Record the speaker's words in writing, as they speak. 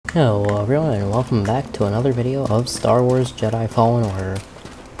Hello everyone, and welcome back to another video of Star Wars Jedi Fallen Order.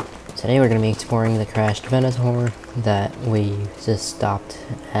 Today we're going to be exploring the crashed Venator that we just stopped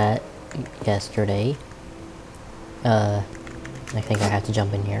at yesterday. I think I have to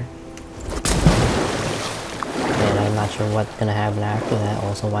jump in here. And I'm not sure what's going to happen after that.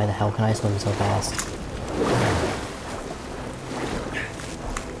 Also, why the hell can I swim so fast?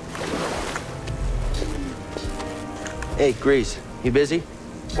 Hey, Grease, you busy?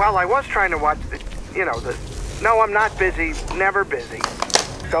 Well, I was trying to watch No, I'm not busy. Never busy.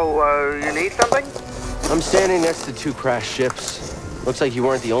 So, you need something? I'm standing next to two crashed ships. Looks like you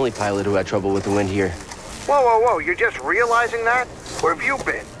weren't the only pilot who had trouble with the wind here. Whoa, whoa, whoa. You're just realizing that? Where have you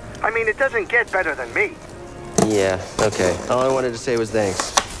been? I mean, it doesn't get better than me. Yeah, okay. All I wanted to say was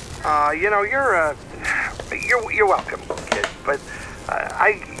thanks. You're welcome, kid. But,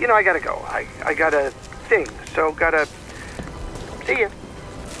 I gotta go. I got a thing, so gotta... See ya.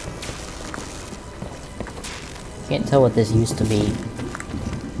 Can't tell what this used to be.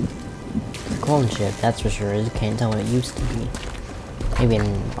 It's a clone ship, that's for sure. I can't tell what it used to be. Maybe an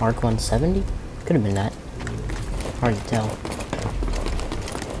Arc 170? Could have been that. Hard to tell.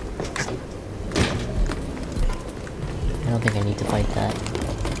 I don't think I need to fight that.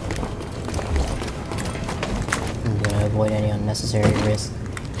 I'm gonna avoid any unnecessary risk.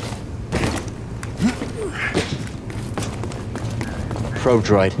 Probe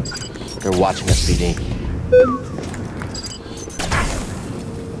droid. They're watching us, BD.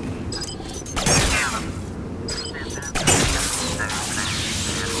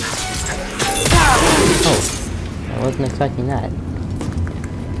 Oh, I wasn't expecting that.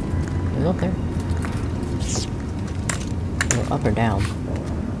 Go up there. Go up or down?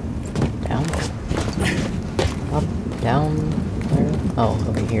 Down? Up, down, where? Oh,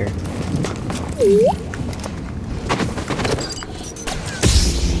 over here.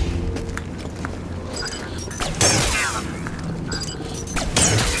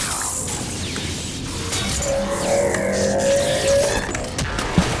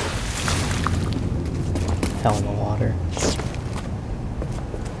 Fell in the water.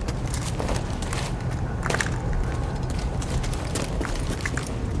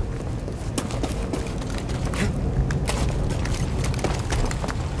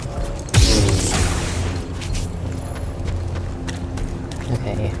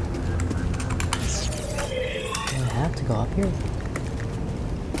 Okay. Do I have to go up here?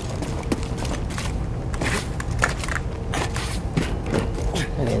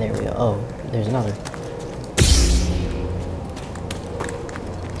 Okay, there we go. Oh, there's another.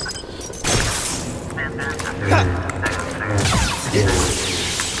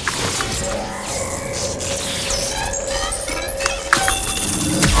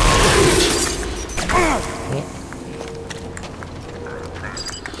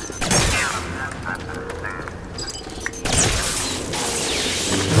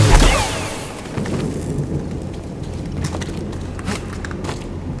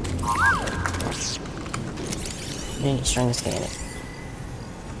 He's trying to scan it.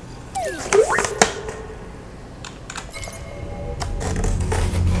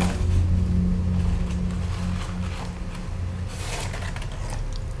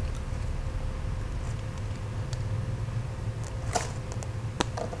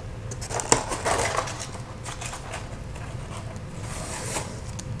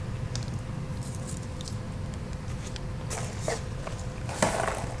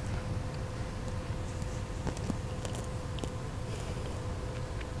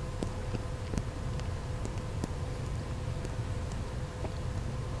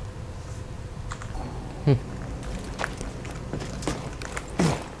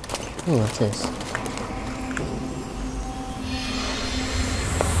 Ooh, what's this?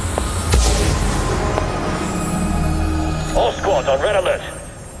 All squads on red alert.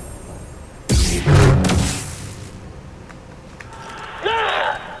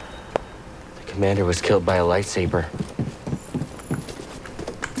 The commander was killed by a lightsaber.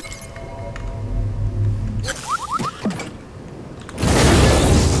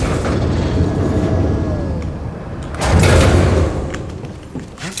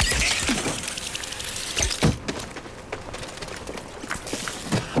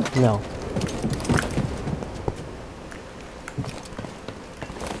 No.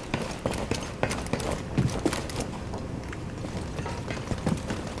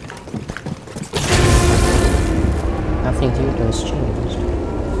 Nothing here has changed.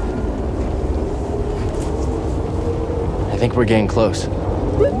 I think we're getting close.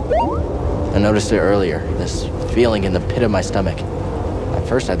 I noticed it earlier, this feeling in the pit of my stomach. At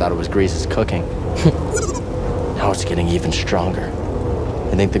first I thought it was Grease's cooking. Now it's getting even stronger.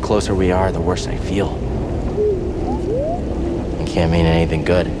 I think the closer we are, the worse I feel. It can't mean anything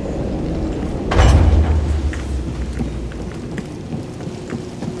good.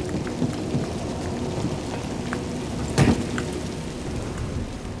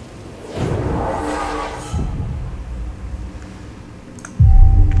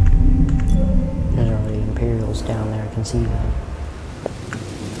 There's already Imperials down there, I can see them.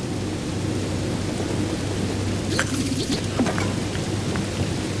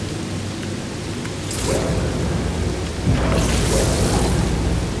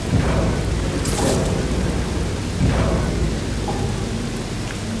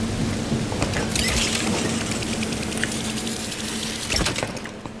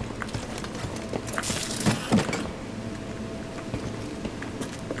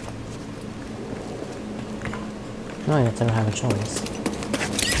 No, I don't have a choice.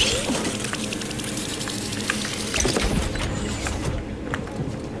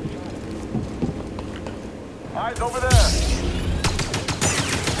 Eyes over there.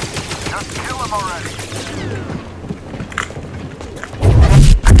 Just kill him already.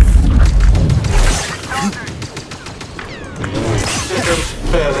 Systems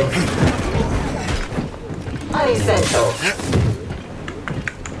failing. Unessential.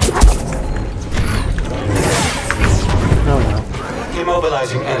 Oh no.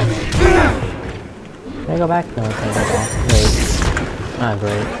 Immobilizing enemy. Can I go back? No, I can't go back. Wait. Ah,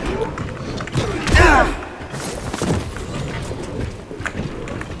 great.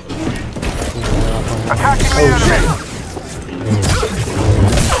 Attacking the enemy.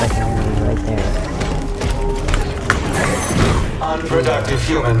 Second enemy right there. Unproductive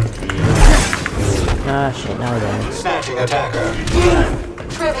human. Ah, shit, now we're done. Snatching attacker.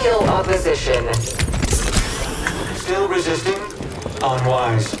 Trivial opposition. Still resisting?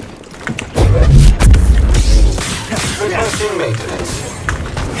 Unwise. Requesting maintenance.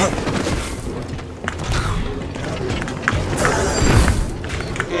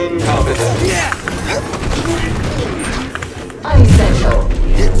 Incompetent. Unessential.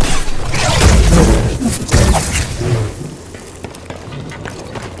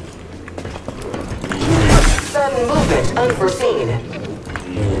 Sudden movement unforeseen.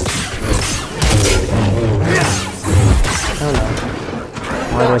 Oh no.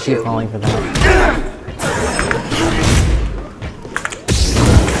 Why do I keep falling for that?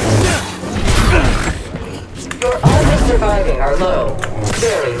 Your odds of surviving are low.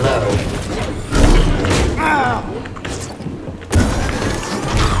 Very low.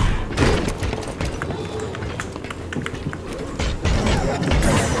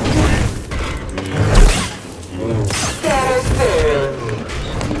 Scatter sparingly.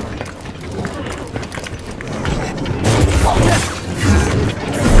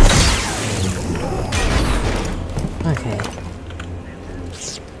 Okay.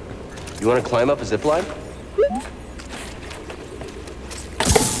 You want to climb up a zip line?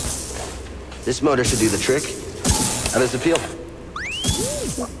 This motor should do the trick. How does it feel?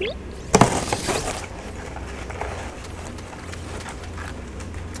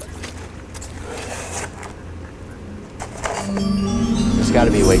 There's got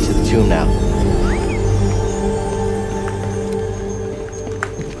to be a way to the tomb now.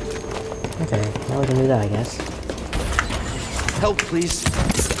 Okay, now we can do that, I guess. Help, please.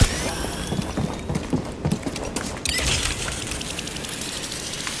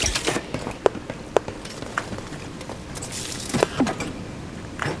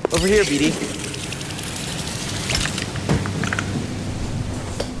 Over here, BD.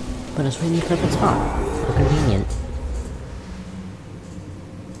 But it's really perfect spot. How convenient.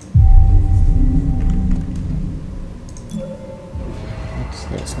 What's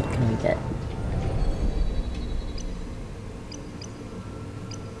this? What can we get?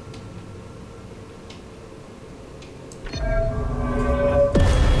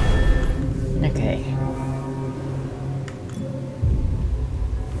 Okay.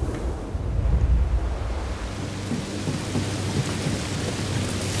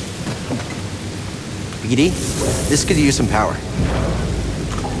 BD, this could use some power.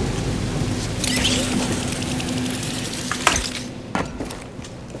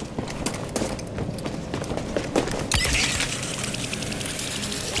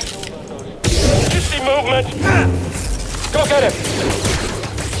 You see movement? Go get him!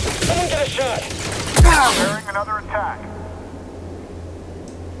 Someone get a shot! Preparing another attack.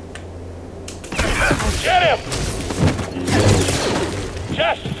 Get him!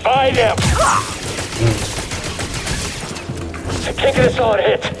 Just fight him! I can't get a solid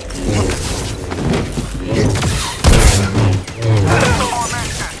hit.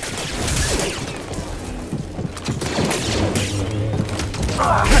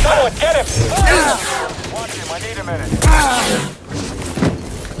 Someone get him! Watch him, I need a minute.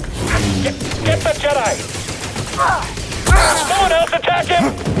 Get the Jedi! Someone else attack him!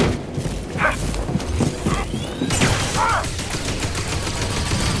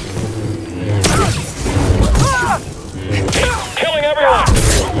 Keep killing everyone!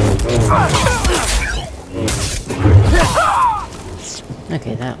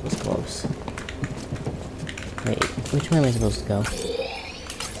 Okay, that was close. Wait, which way am I supposed to go?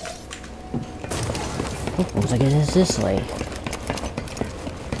 Oh, looks like it is this way.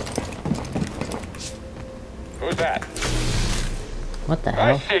 Who's that? What the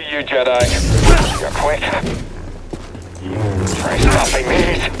I hell? see you, Jedi. You're quick. Try stopping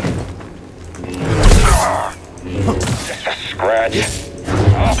these. Just a scratch.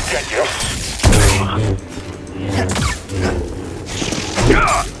 I'll get you.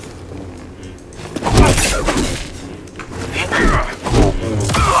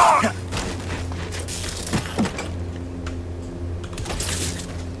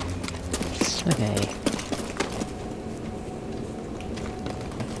 Okay.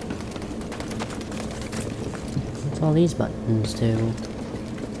 What's all these buttons do?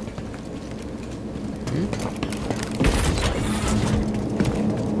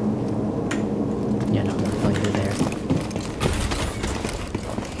 Yeah, no, I'm not going through there.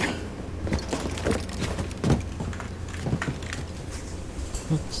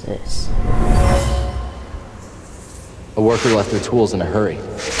 What's this? A worker left their tools in a hurry.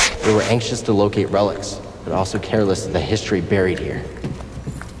 They were anxious to locate relics, but also careless of the history buried here.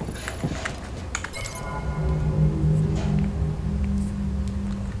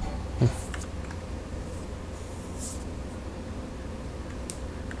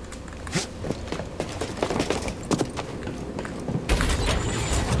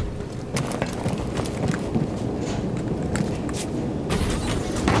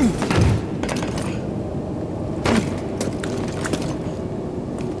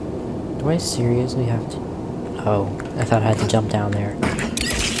 Do I seriously have to? Oh, I thought I had to jump down there.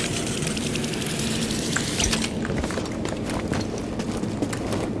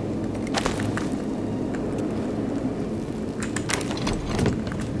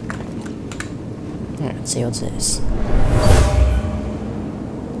 Alright, let's see what's this.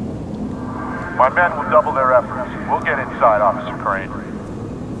 My men will double their efforts. We'll get inside, Officer Crane.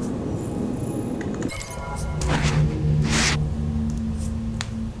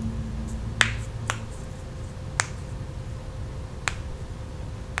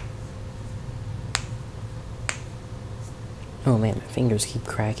 Oh man, my fingers keep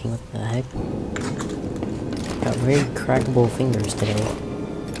cracking. What the heck? Got very crackable fingers today.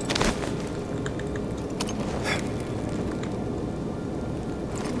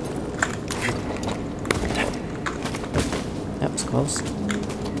 That was close.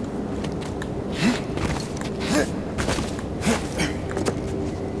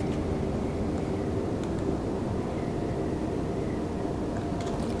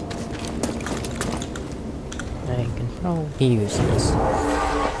 I can probably use this.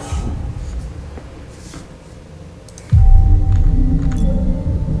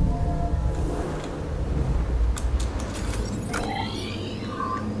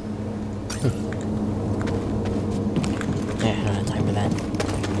 Yeah, I don't have time for that.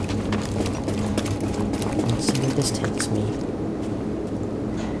 Let's see where this takes me.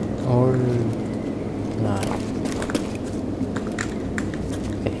 Or not.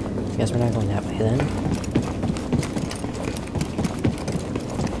 Okay, guess we're not going that way then.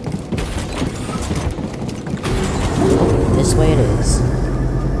 This way it is.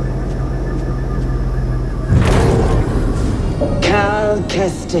 Cal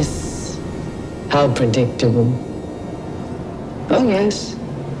Kestis. How predictable. Oh yes,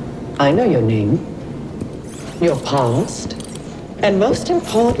 I know your name, your past, and most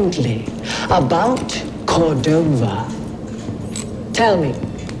importantly, about Cordova. Tell me,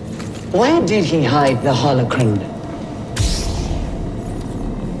 where did he hide the holocron?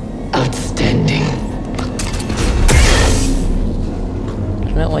 Outstanding.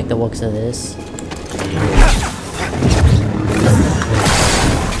 I don't like the looks of this.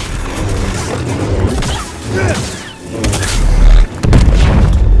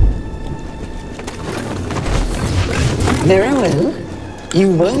 Very well.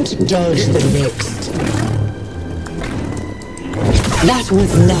 You won't dodge the next. That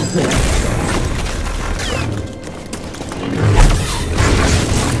was nothing.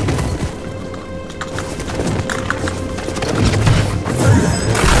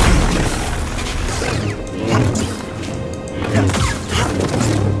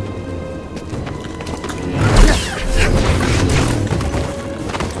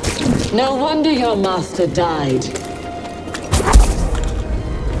 No wonder your master died.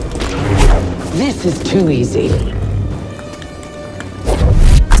 This is too easy.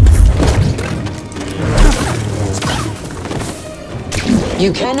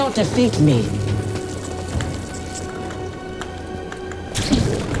 You cannot defeat me.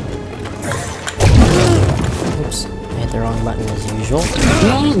 Oops, I hit the wrong button as usual.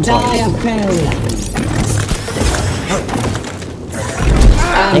 You'll die a failure.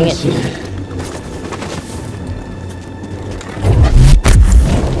 Dang it.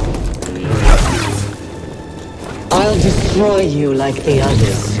 I'll destroy you like the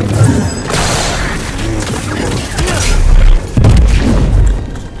others.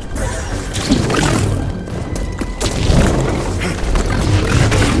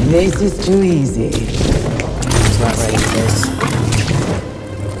 This is too easy. It's not ready for this.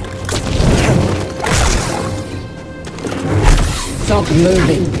 Stop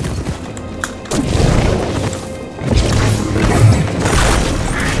moving.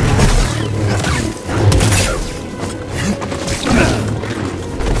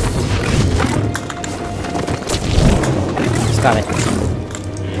 Just got it.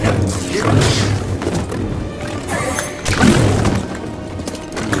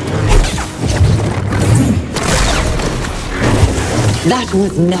 That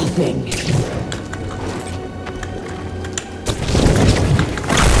was nothing.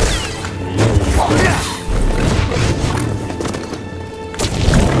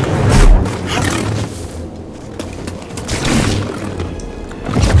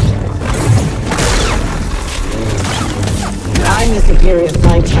 I'm the superior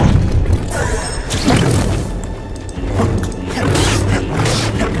fighter.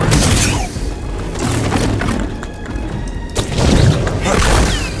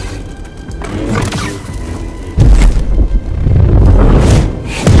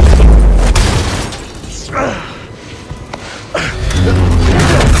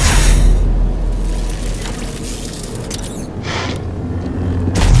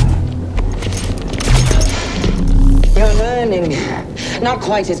 You're learning. Not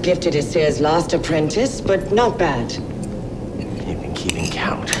quite as gifted as Seer's last apprentice, but not bad. You've been keeping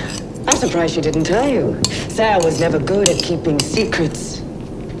count. I'm surprised she didn't tell you. Seer was never good at keeping secrets.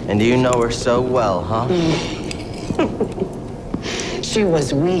 And you know her so well, huh? She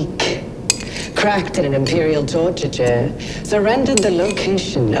was weak. Cracked in an Imperial torture chair. Surrendered the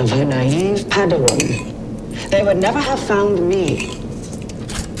location of her naive Padawan. They would never have found me.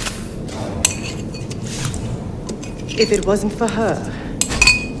 If it wasn't for her,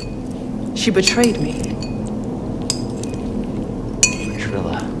 she betrayed me.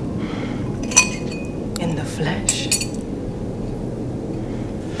 Trilla. In the flesh.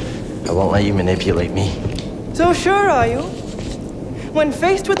 I won't let you manipulate me. So sure are you? When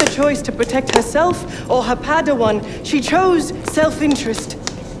faced with a choice to protect herself or her Padawan, she chose self-interest.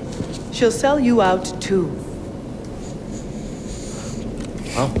 She'll sell you out too.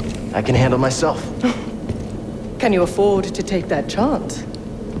 Well, I can handle myself. Can you afford to take that chance?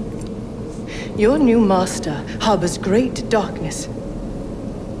 Your new master harbors great darkness.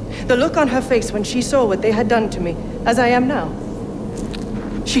 The look on her face when she saw what they had done to me, as I am now.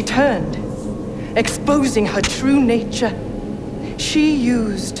 She turned, exposing her true nature. She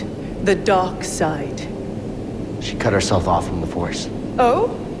used the dark side. She cut herself off from the Force. Oh?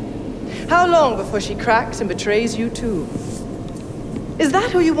 How long before she cracks and betrays you too? Is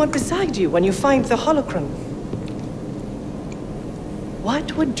that who you want beside you when you find the holocron?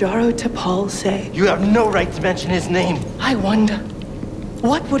 What would Jaro Tapal say? You have no right to mention his name. I wonder,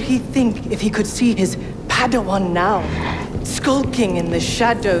 what would he think if he could see his Padawan now, skulking in the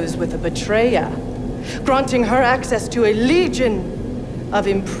shadows with a betrayer, granting her access to a legion of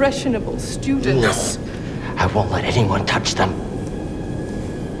impressionable students? No, I won't let anyone touch them.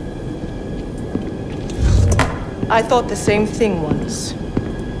 I thought the same thing once.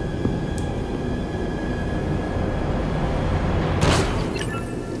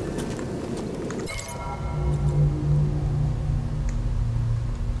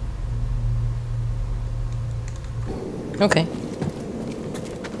 Okay.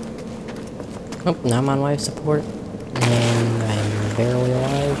 Oh, now I'm on life support. And I'm barely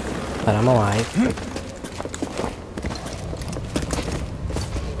alive, but I'm alive.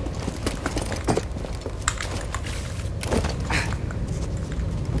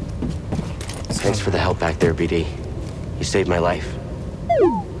 Thanks for the help back there, BD. You saved my life.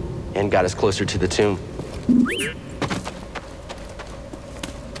 And got us closer to the tomb.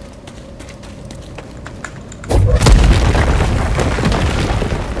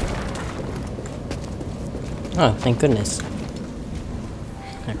 Oh, thank goodness.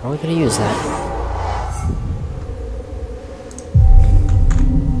 Probably could have used that.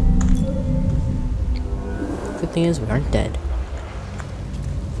 Good thing is we aren't dead.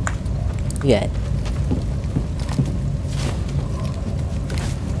 Yet.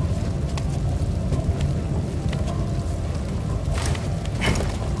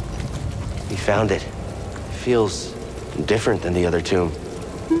 We found it. Feels different than the other tomb.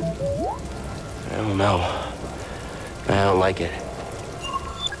 I don't know. I don't like it.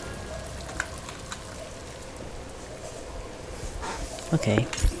 Okay.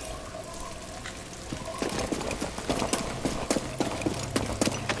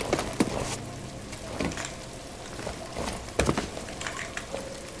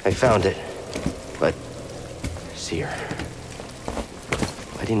 I found it. But... Seer...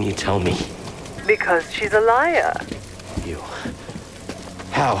 Why didn't you tell me? Because she's a liar. You...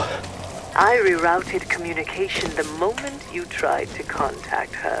 How? I rerouted communication the moment you tried to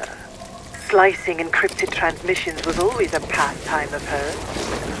contact her. Slicing encrypted transmissions was always a pastime of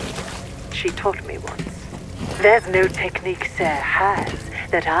hers. She taught me once. There's no technique Sarah has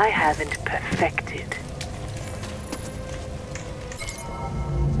that I haven't perfected.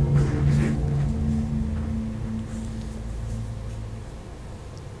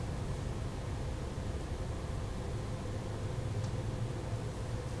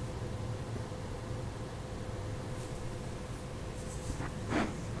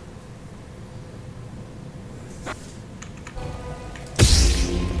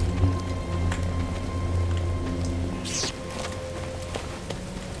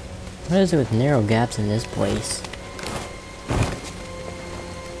 What is it with narrow gaps in this place?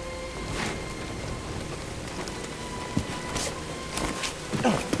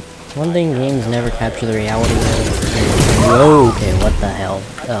 One thing games never capture the reality of. Whoa, okay, what the hell?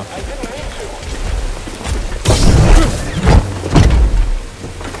 Oh.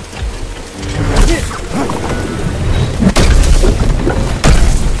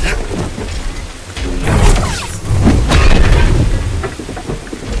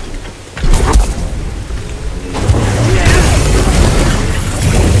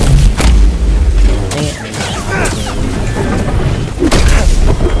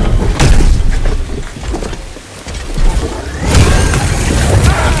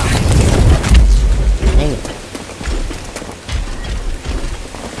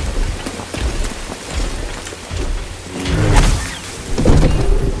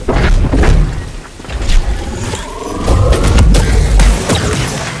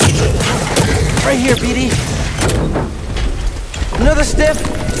 Right here, BD. Another step.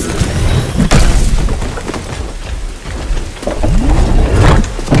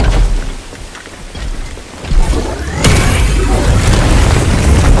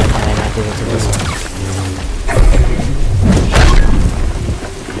 Can I not do it to this one?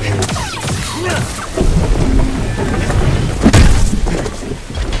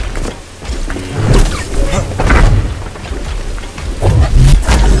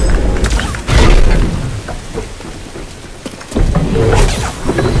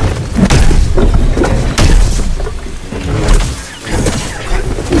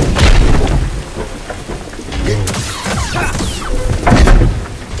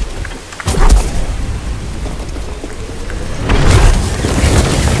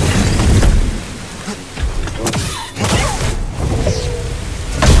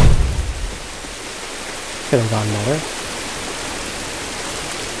 Could have gone better.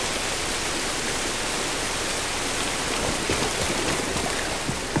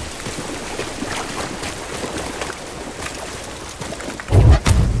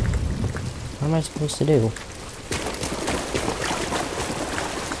 What am I supposed to do?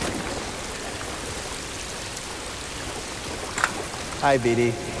 Hi,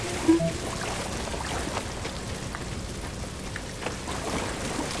 BD.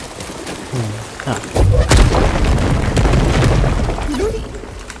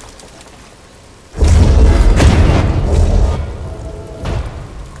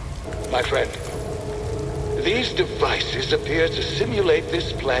 My friend, these devices appear to simulate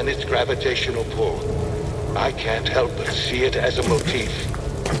this planet's gravitational pull. I can't help but see it as a motif.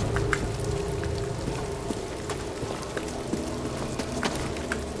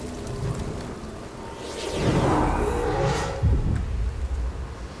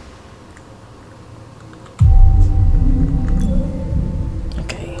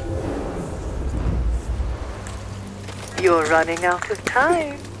 Okay. You're running out of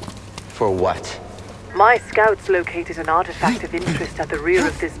time. For what? My scouts located an artifact of interest at the rear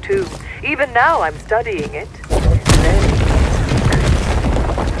of this tomb. Even now, I'm studying it. Then,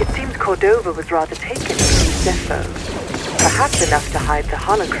 it seems Cordova was rather taken with Zeffo. perhaps enough to hide the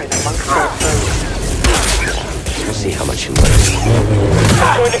holocron amongst their foes. We'll see how much you learn. He's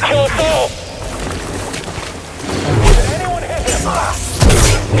going to kill us all! Did anyone hit him?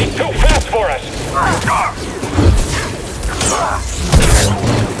 He's too fast for us!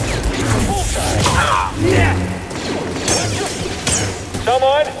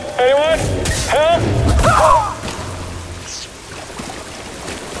 Someone? Anyone? Help?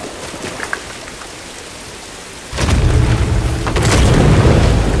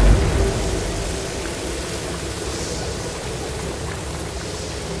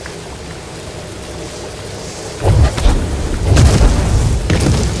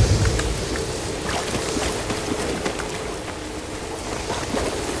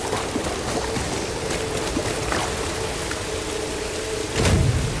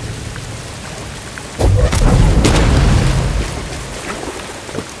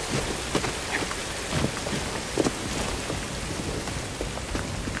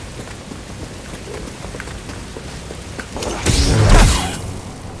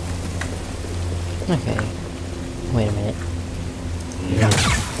 Okay. Wait a minute.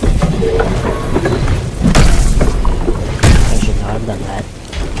 I should not have done that.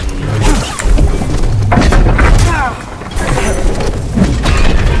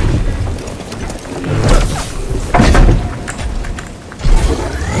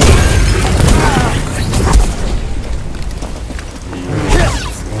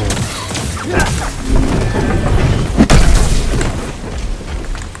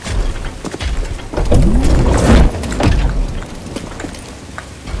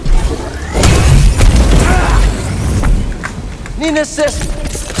 Need an assist.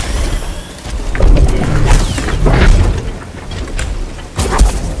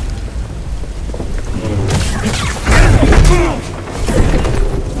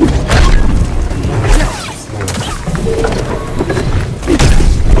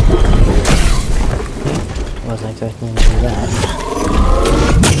 Wasn't expecting him to do that.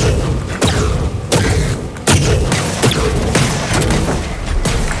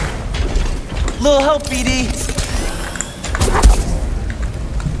 Little help, BD.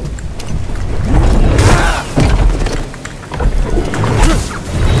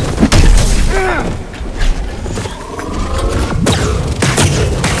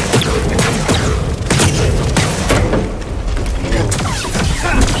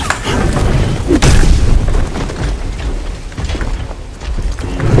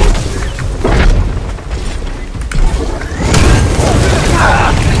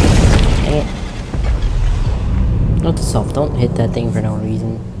 Note to self, don't hit that thing for no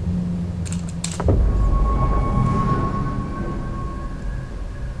reason.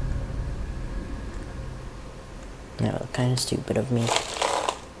 No, kind of stupid of me.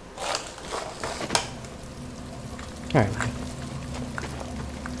 Alright, bye.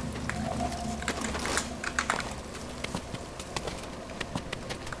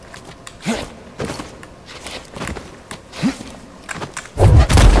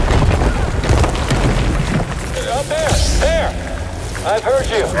 I've heard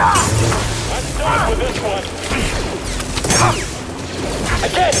you. I'm done with this one.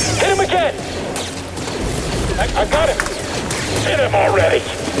 Again! Hit him again! I got him! Hit him already!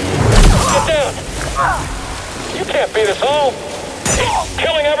 Get down! You can't beat us all! He's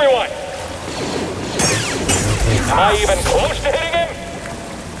killing everyone! Am I even close to hitting him?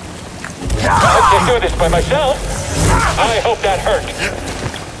 I can't do this by myself. I hope that hurt.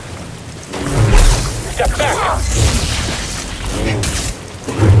 Step back!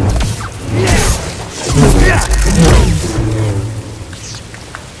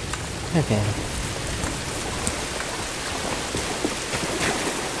 Okay.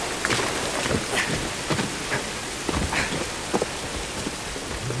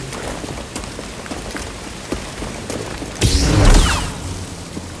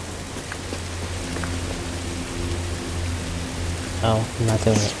 Oh, I'm not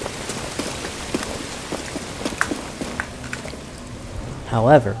doing it.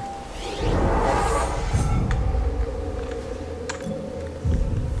 However,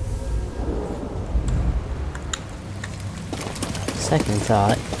 second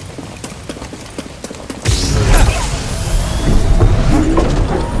thought,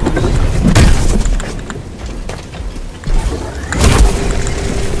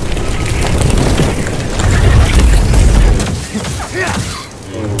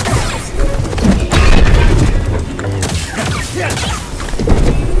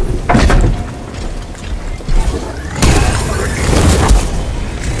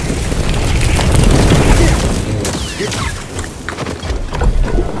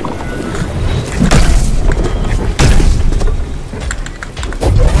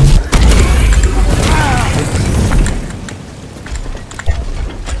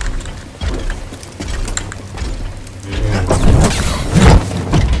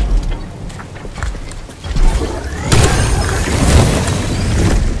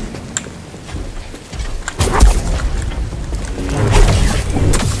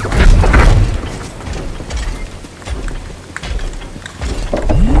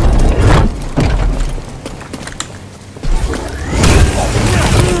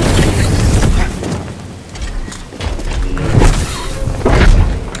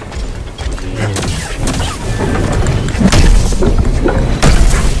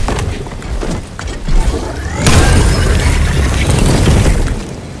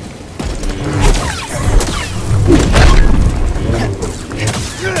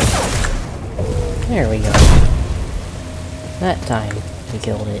 There we go. That time, we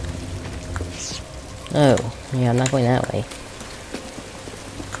killed it. Oh, yeah, I'm not going that way.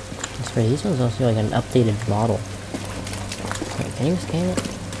 I swear, these ones don't feel like an updated model. Wait, can you scan it?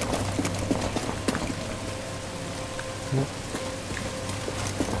 Nope.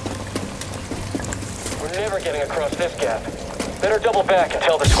 We're never getting across this gap. Better double back and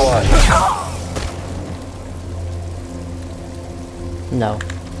tell the squad. No.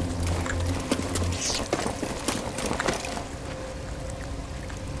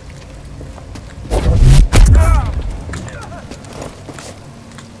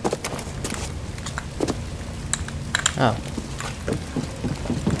 Oh.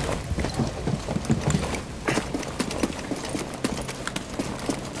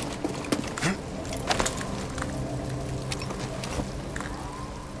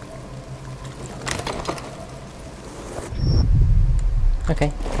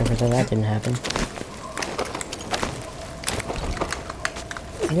 Okay, never thought that didn't happen.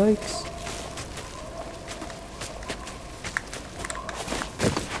 Yikes.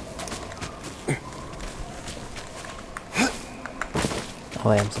 Oh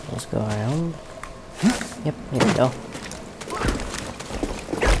wait, I'm supposed to go around? Yep, here we go.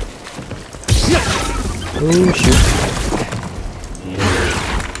 Oh shoot.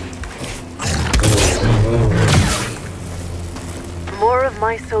 More of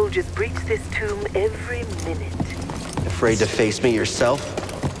my soldiers breach this tomb every minute. Afraid to face me yourself?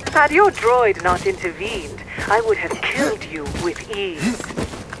 Had your droid not intervened, I would have killed you with ease.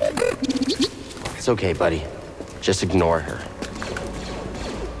 It's okay, buddy. Just ignore her.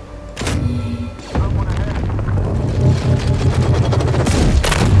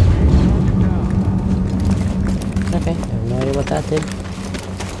 Okay, I have no idea what that did.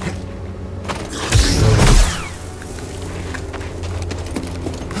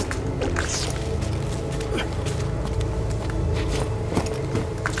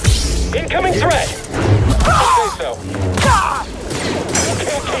 Incoming threat! Say so. You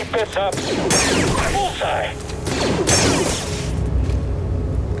can't keep this up. Bullseye!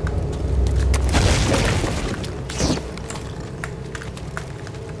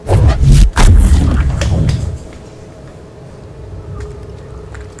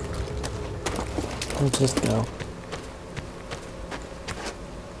 Let's just go.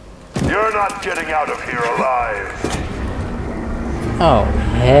 You're not getting out of here alive. Oh,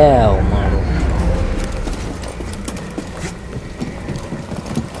 hell no.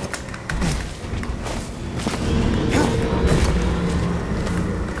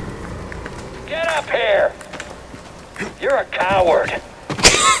 Get up here! You're a coward.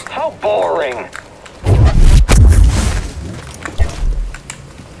 How boring.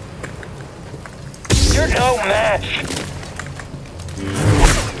 You're no match.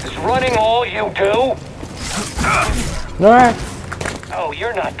 Is running all you do? Alright. Oh,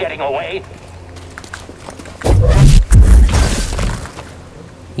 you're not getting away.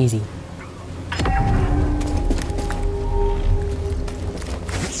 Easy.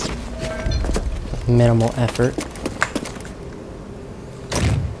 Minimal effort.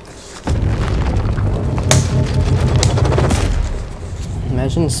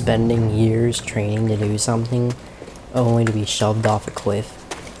 Imagine spending years training to do something only to be shoved off a cliff.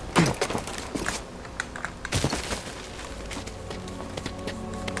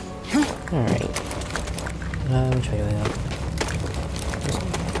 Alright. Which way do I go?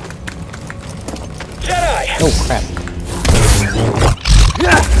 Jedi! Oh crap.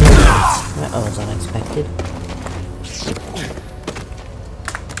 That was unexpected.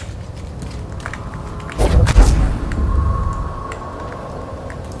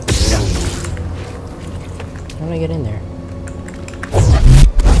 How do I get in there?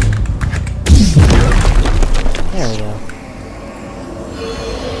 There we go.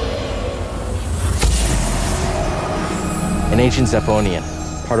 An ancient Zephonian,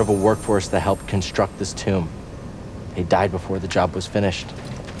 part of a workforce that helped construct this tomb. They died before the job was finished.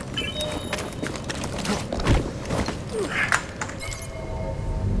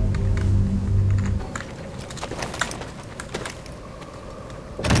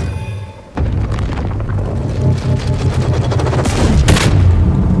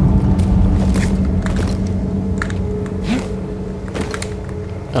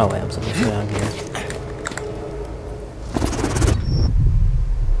 Oh wait, I'm supposed to go down here.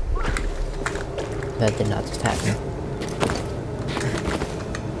 That did not just happen.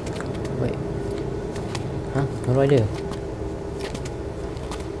 Wait. Huh? What do I do?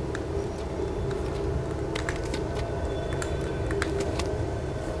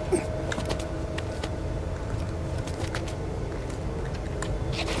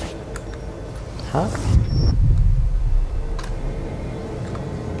 Huh?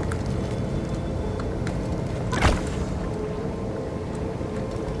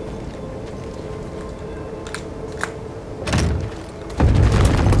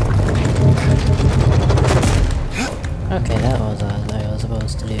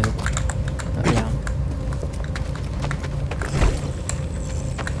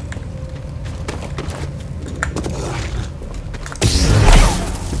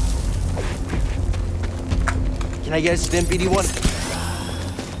 Can I get a stim, BD1?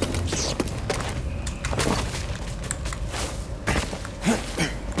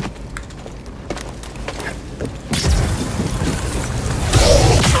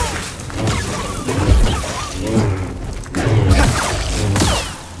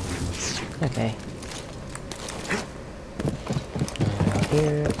 Okay. Out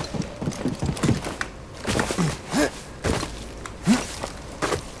here.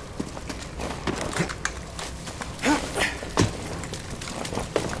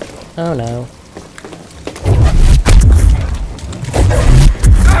 Oh no.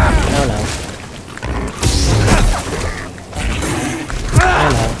 Oh no. Oh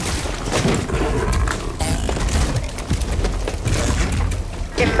no.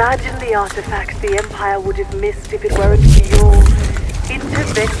 Imagine the artifacts the Empire would have missed if it weren't for your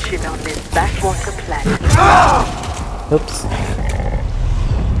intervention on this backwater planet. Oops.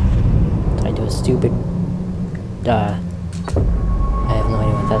 Did I do a stupid... I have no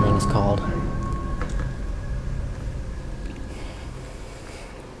idea what that thing is called.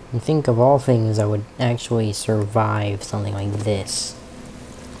 I think of all things I would actually survive something like this.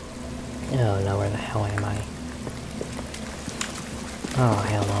 Oh no, where the hell am I? Oh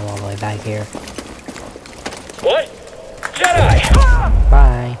hell no, I'm all the way back here. What? Jedi!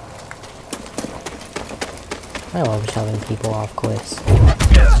 Bye. I love shoving people off cliffs.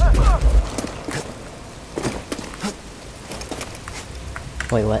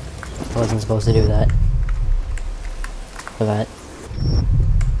 Wait, what? I wasn't supposed to do that. For that.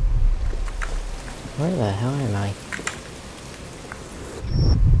 Where the hell am I?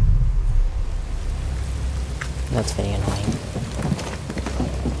 That's getting annoying.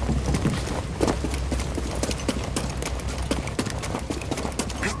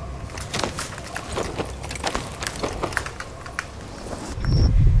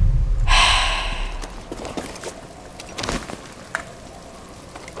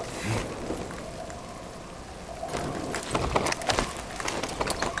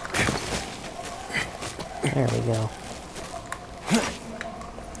 There we go.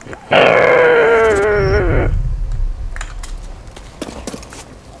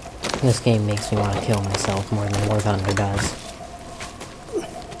 This game makes me want to kill myself more than War Thunder does.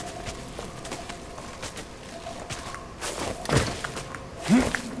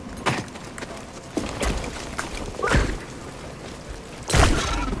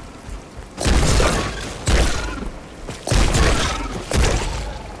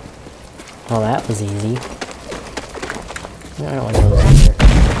 Well, that was easy. I don't want those either.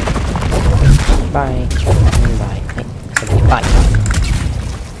 Bye. Bye. Hey, I said bye.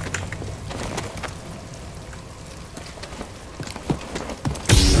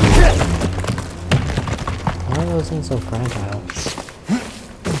 Why are those things so fragile?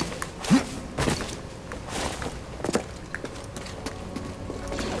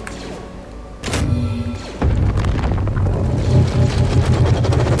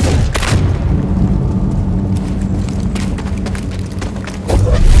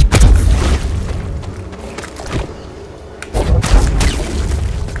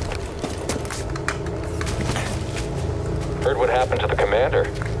 Heard what happened to the commander.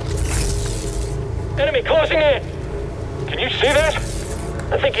 Enemy closing in! Can you see that?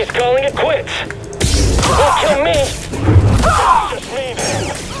 I think he's calling it quits. Won't kill me! Just me then.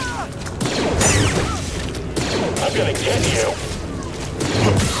 I'm gonna get you.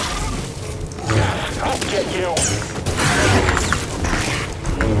 I'll get you.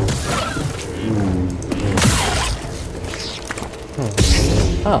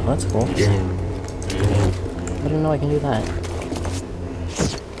 Oh, that's cool. I didn't know I can do that.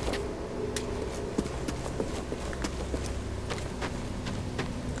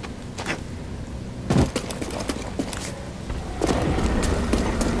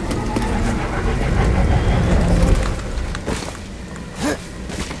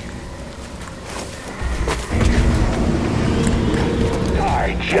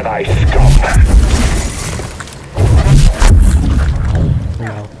 Die, Jedi scum!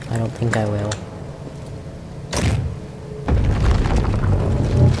 No, I don't think I will.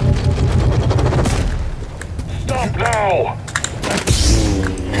 Stop now!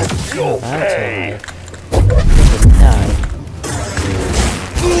 You'll pay! Die.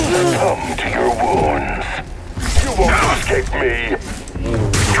 Come to your wounds. You won't escape me.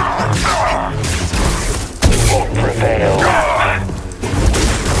 Won't prevail.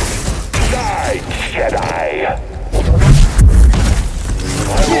 Die, Jedi!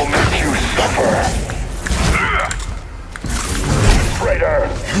 I will make you suffer. Traitor!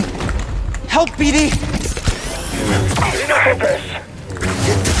 Help, BD! Enough of this!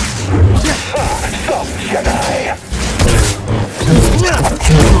 Tough Jedi.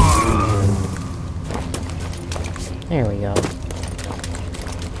 There we go.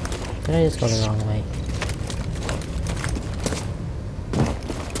 Did I just go the wrong way?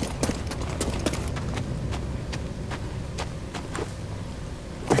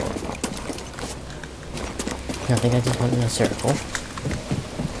 I think I just went in a circle.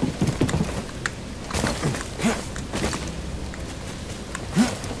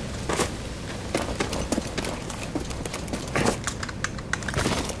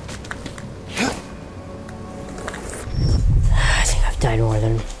 I think I've died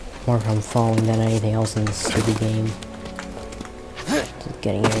more from falling than anything else in this stupid game. It's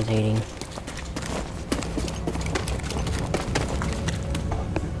getting irritating.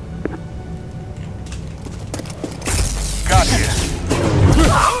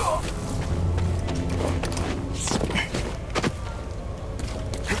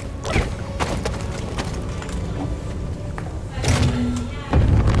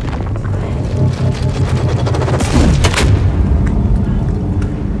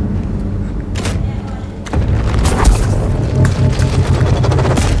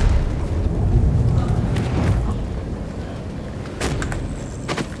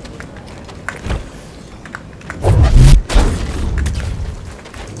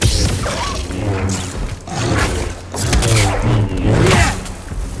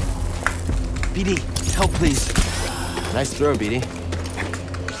 BD, help please. Nice throw, BD.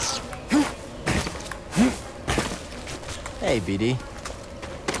 Hey, BD.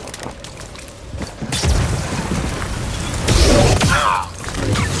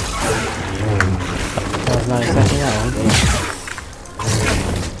 I was not expecting that one.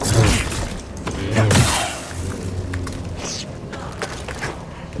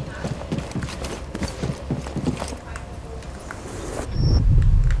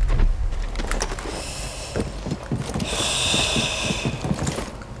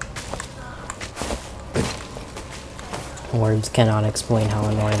 Words cannot explain how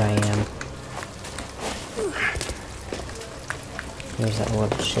annoyed I am. There's that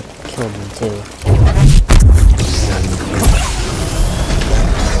little shit that killed me too.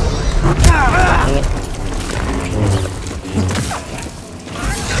 Dang it.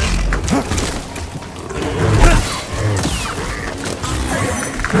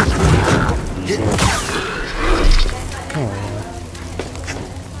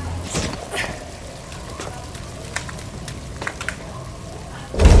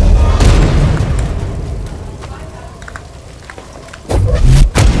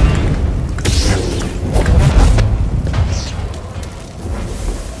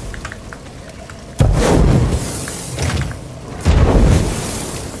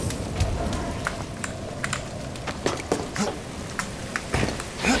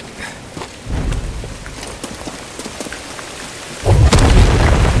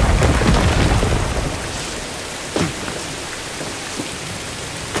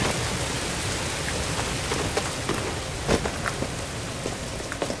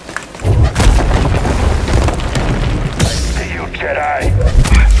 Jedi.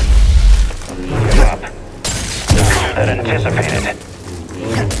 Drop. That anticipated.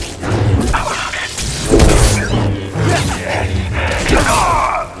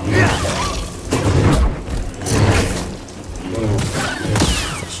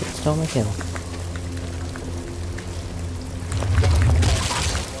 Shit stole my kill.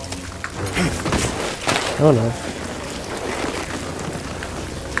 Oh no.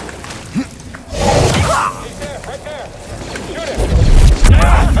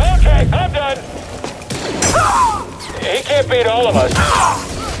 Okay, I'm done. He can't beat all of us.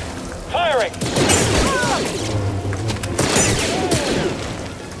 Firing.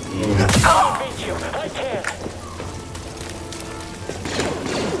 I'll beat you. I can.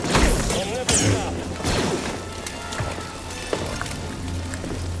 I'll never stop.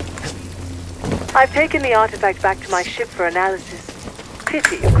 I've taken the artifact back to my ship for analysis.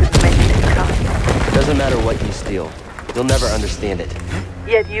 Pity you couldn't make it in time. Doesn't matter what you steal. You'll never understand it.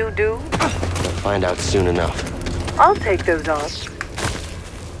 Yet you do? You'll find out soon enough. I'll take those odds.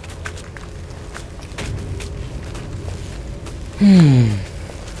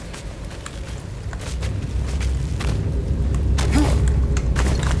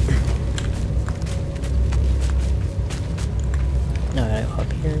 No, I gotta go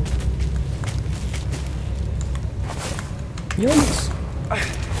up here. Yes.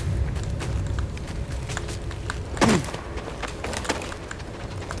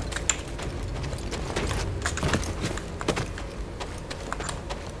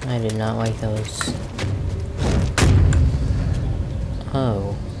 I did not like those.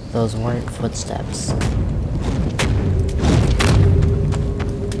 Oh. Those weren't footsteps.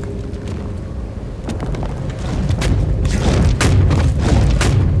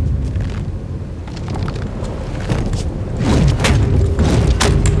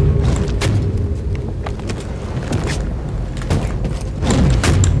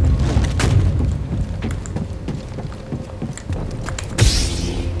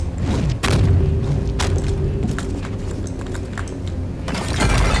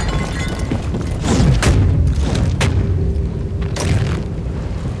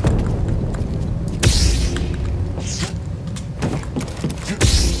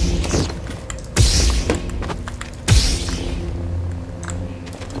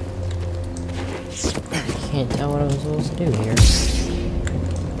 Can't tell what I was supposed to do here.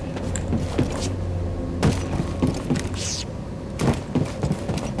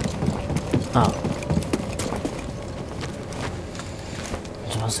 Oh. I'm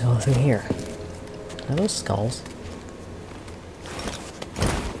supposed to go through here. Are those skulls?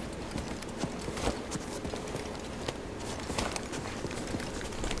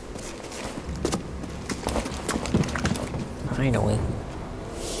 Finally.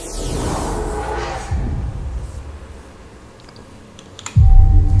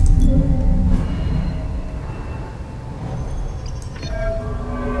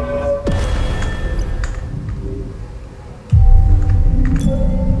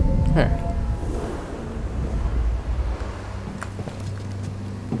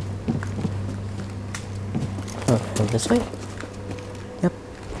 Go this way? Yep.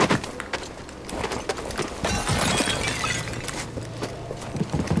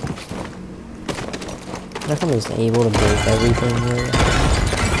 How come he's able to break everything here?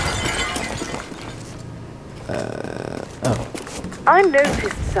 Oh. I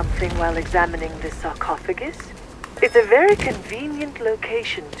noticed something while examining the sarcophagus. It's a very convenient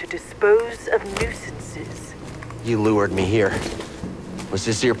location to dispose of nuisances. You lured me here. Was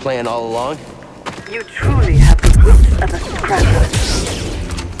this your plan all along? You truly have the wits of a scrapper.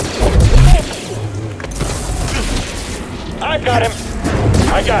 I got him!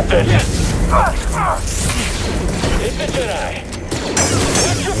 I got this! It's the Jedi!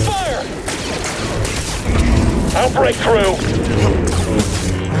 Watch your fire! I'll break through!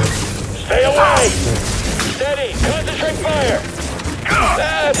 Stay away! Steady! Concentrate fire!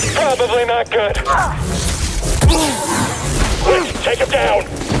 That's probably not good. Let's take him down!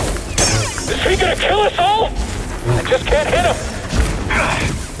 Is he gonna kill us all? I just can't hit him!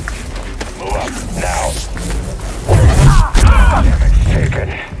 Move up, now. Damage taken.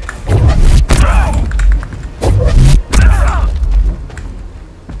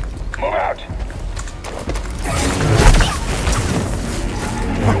 Move out.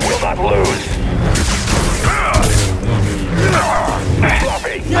 You will not lose.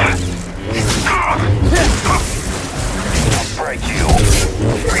 Floppy. I'll break you.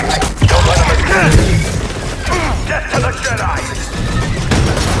 Don't let him escape. Death to the Jedi.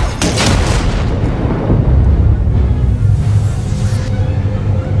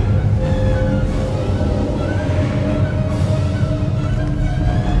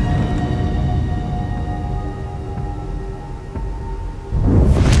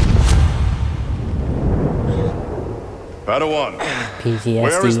 Padawan, PTSD.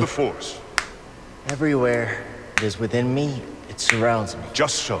 where is the Force? Everywhere. It is within me. It surrounds me.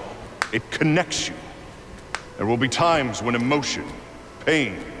 Just so. It connects you. There will be times when emotion,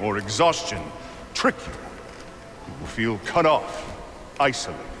 pain, or exhaustion trick you. You will feel cut off,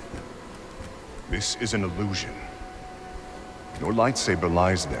 isolated. This is an illusion. Your lightsaber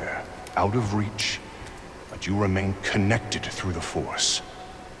lies there, out of reach, but you remain connected through the Force.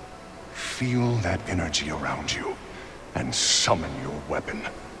 Feel that energy around you, and summon your weapon.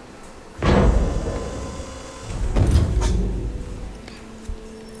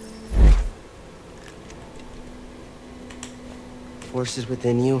 Force is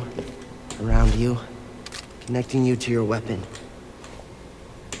within you, around you, connecting you to your weapon.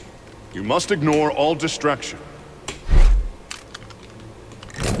 You must ignore all distraction.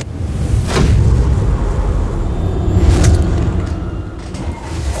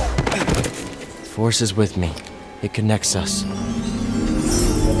 Force is with me. It connects us.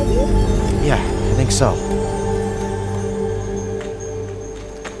 Yeah, I think so.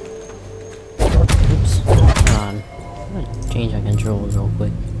 Oops. Hold on. I'm gonna change my controls real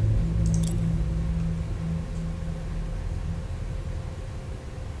quick.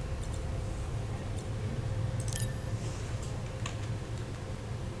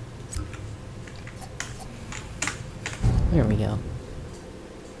 There we go.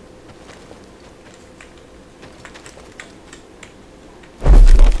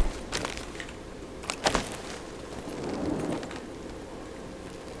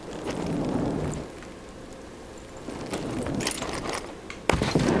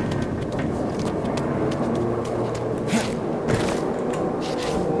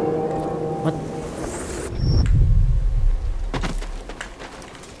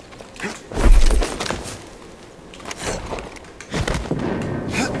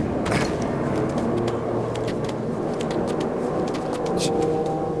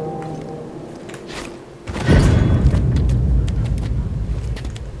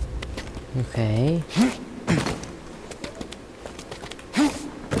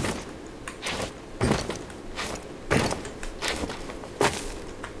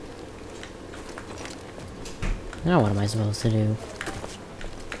 Now what am I supposed to do?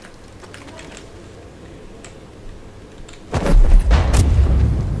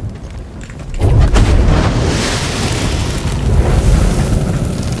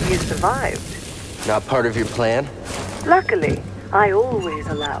 You survived. Not part of your plan? Luckily, I always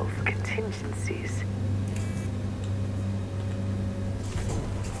allow for contingencies.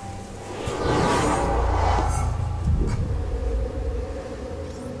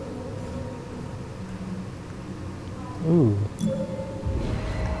 Ooh.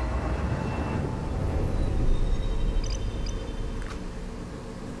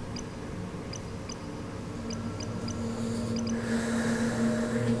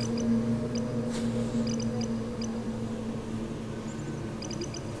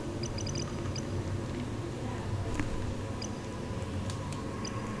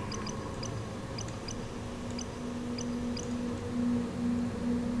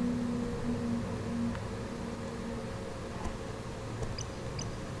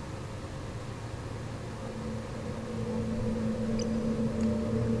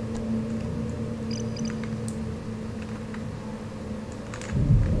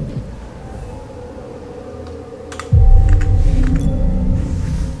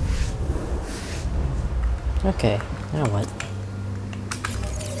 Okay, now what?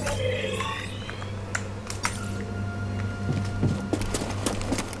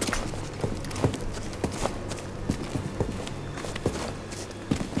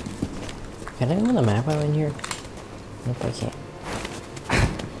 Can I move the map out in here? Nope, I can't.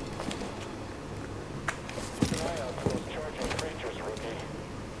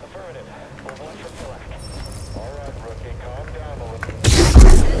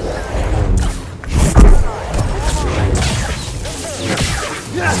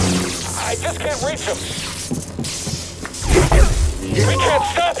 I just can't reach him. We can't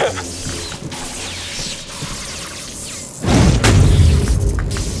stop him.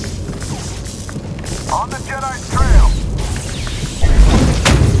 On the Jedi's trail.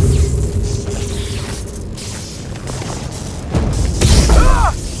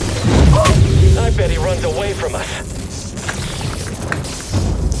 I bet he runs away from us.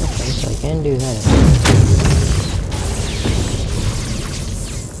 Okay, so I can do that.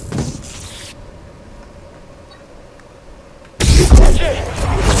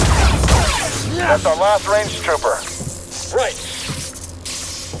 That's our last range trooper. Right.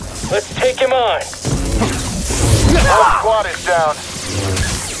 Let's take him on. Whole squad is down.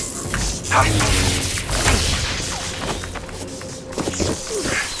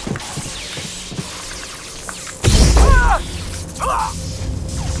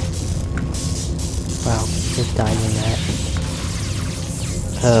 Wow, just died in that.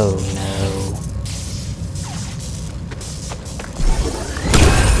 Oh no.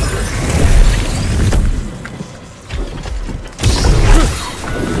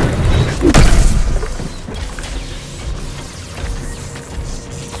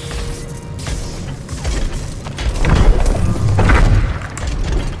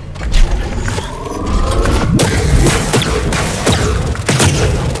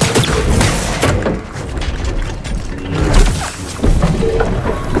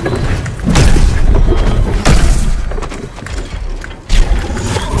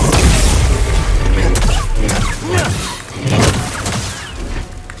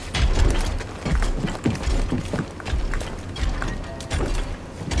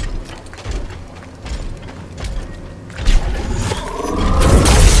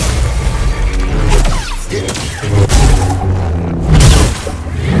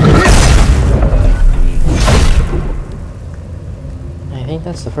 I think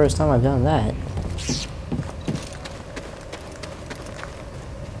that's the first time I've done that.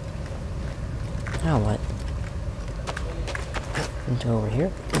 Now what? Into over here?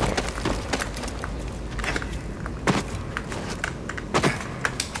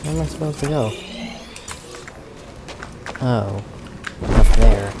 Where am I supposed to go? Oh. Up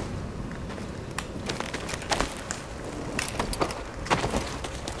there.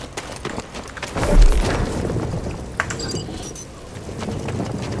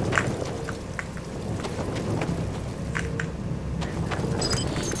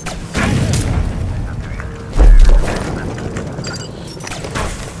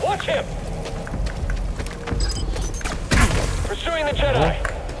 Watch him! Pursuing the Jedi.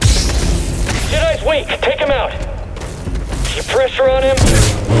 Jedi's weak. Take him out. Keep pressure on him.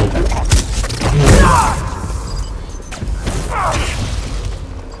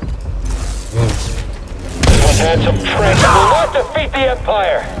 This one's had some training. Will not defeat the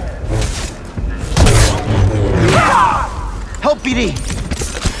Empire. Help, BD!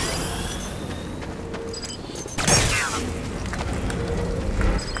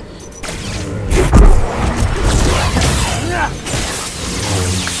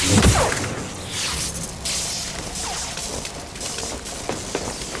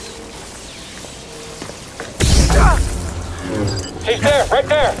 He's there, right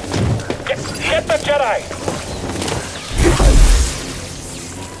there! Get the Jedi!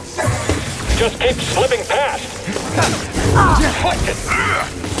 Just keep slipping past! Deflected!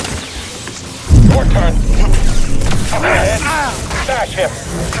 Your turn! Up ahead! Smash him!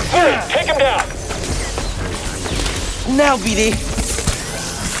 Hurry, take him down! Now, BD!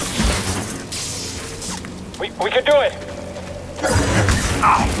 We can do it!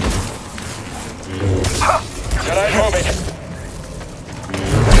 Jedi moving!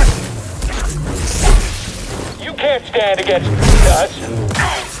 You can't stand against us!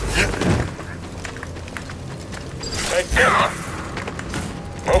 Take this!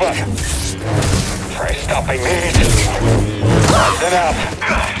 Move up! Try stopping these! That's enough!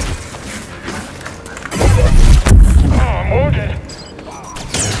 Oh, I'm wounded!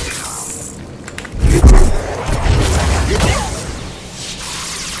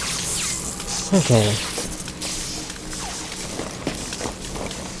 Okay.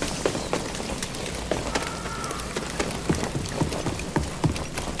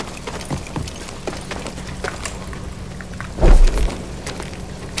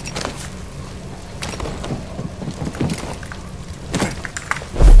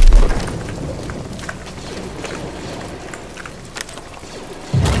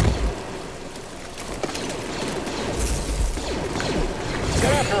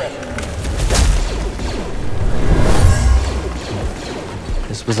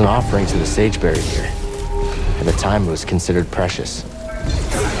 This was an offering to the Sageberry here. At the time, it was considered precious.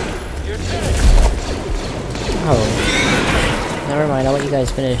 Oh. Never mind, I'll let you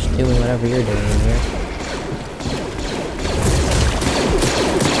guys finish doing whatever you're doing in here.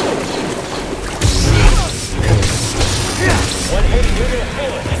 One hit, you're gonna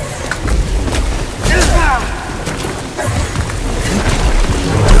feel it!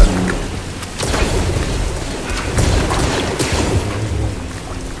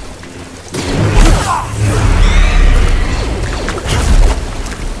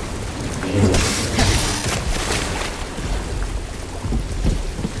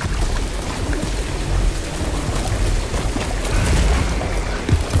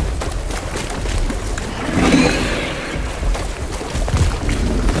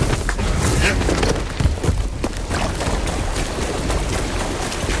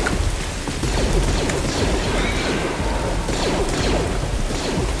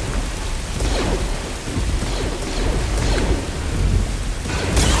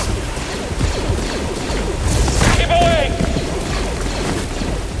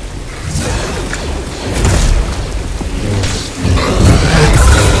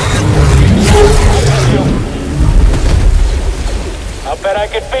 Bet I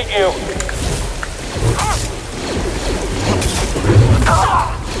could beat you.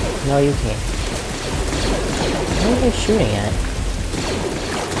 No, you can't. What are they shooting at?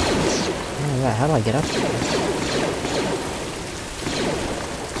 Oh god, how do I get up there?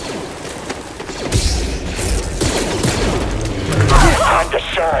 Time to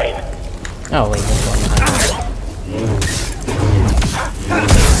shine. Oh wait, this one.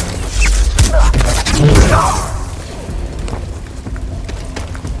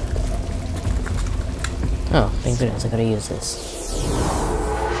 Oh, thank goodness, I gotta use this.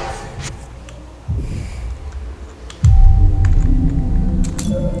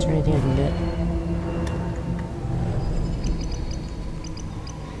 Is there anything I can get?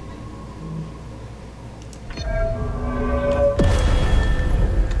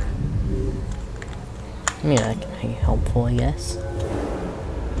 I mean, that can be helpful, I guess.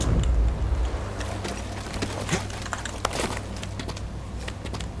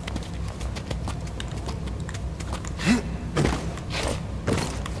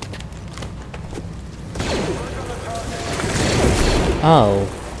 Oh.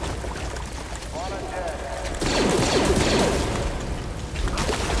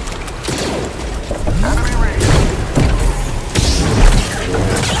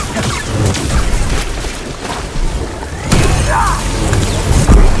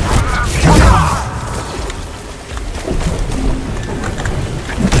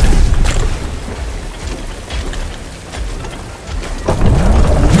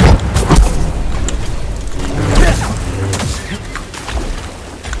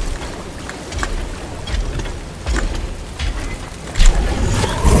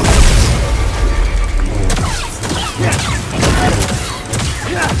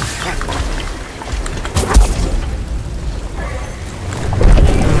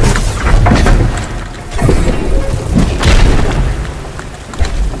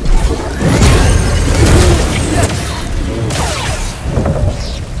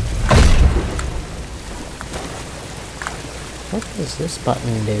 this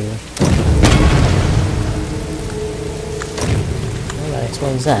button do? Well, that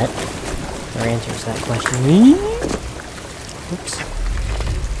explains that. Or answers that question. Oops.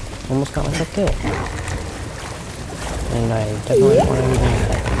 Almost got myself killed. And I definitely want to do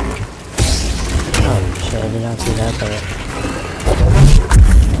that. Oh shit, I did not see that, but...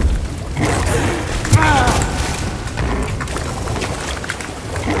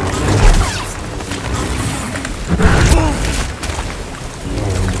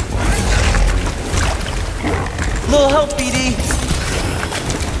 Little help, BD!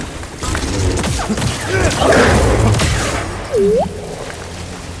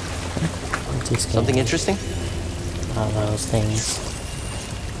 Something interesting? Those things.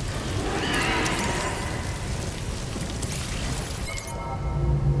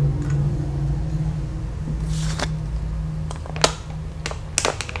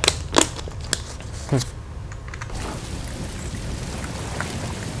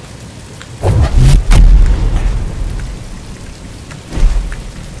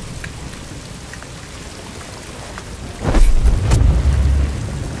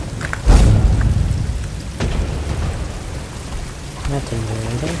 That didn't do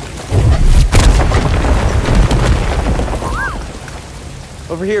anything.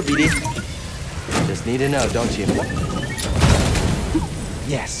 Over here, BD. Just need to know, don't you?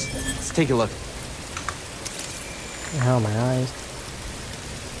 Yes. Let's take a look. How my eyes?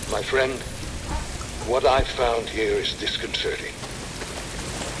 My friend, what I've found here is disconcerting.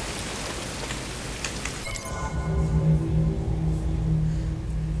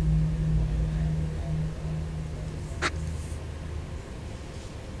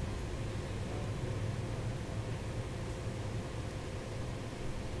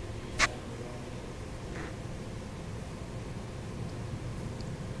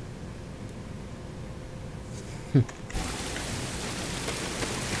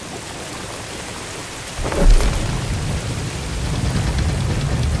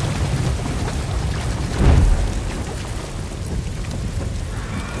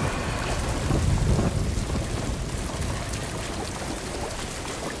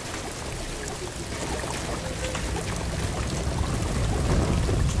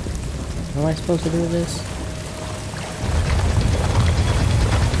 How am I supposed to do this?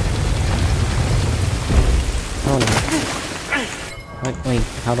 Oh no. Wait,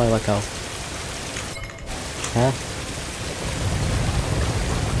 how do I let go? Huh?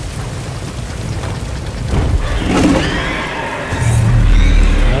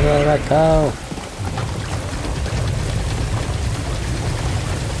 How do I let go?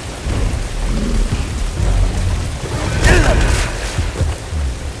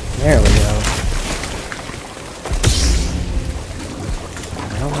 There we go. I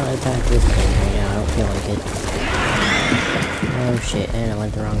don't want to attack this thing right now, I don't feel like it. Oh shit, and I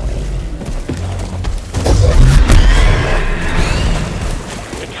went the wrong way.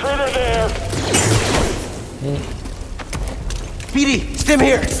 Intruder there! BD, stim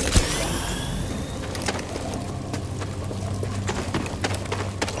here!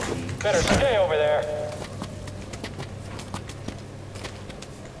 Better stay over there.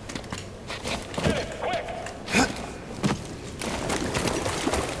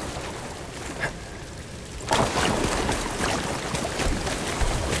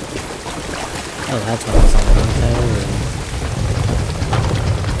 Oh, that's what I was on the inside.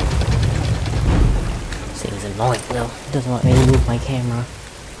 This thing's annoying though. It doesn't want me to move my camera.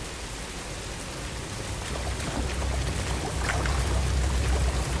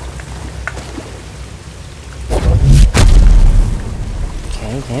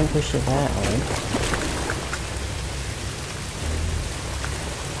 Okay, can't push it that way.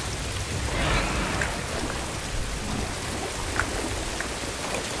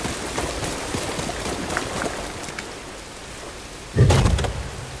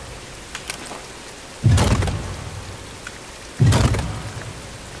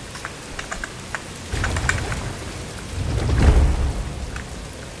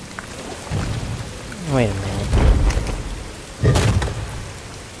 Wait a minute.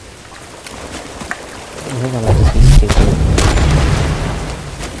 I think I might just be stupid.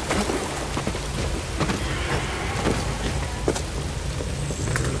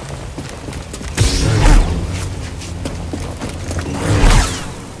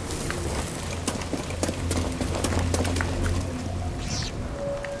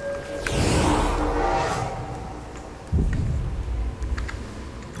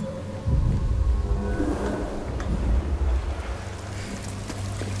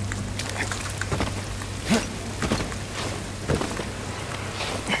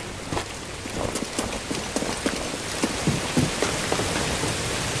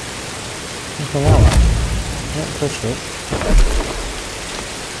 push it.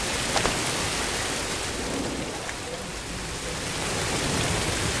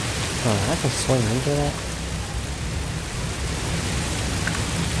 Oh, I can swing into that.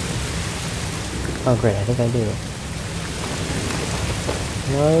 Oh great, I think I do.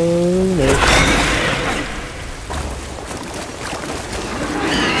 No, no.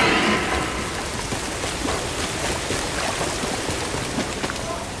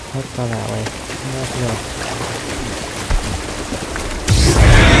 Let's go that way. Let's go.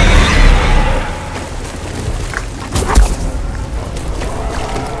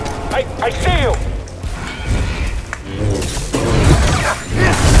 I see you!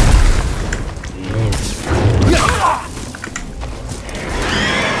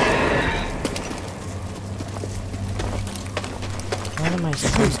 What am I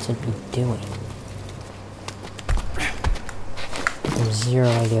supposed to be doing? I have zero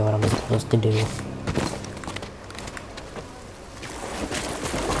idea what I'm supposed to do.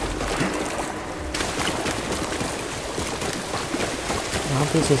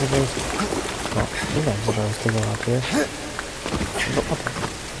 Obviously supposed to... Well, I think I'm supposed to go up here. Go up.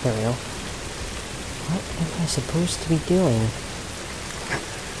 There we go. What am I supposed to be doing?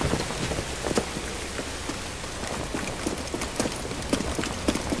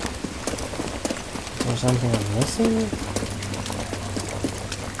 Is there something I'm missing?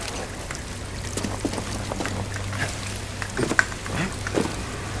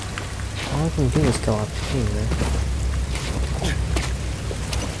 All I can do is go up here.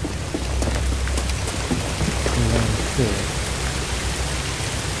 Here.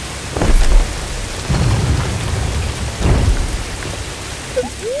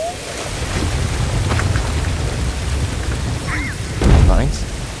 Vines?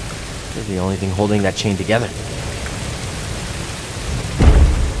 They're the only thing holding that chain together.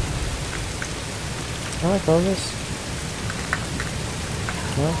 Can I throw this?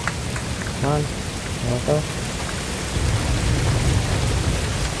 No? Come on. Can I go?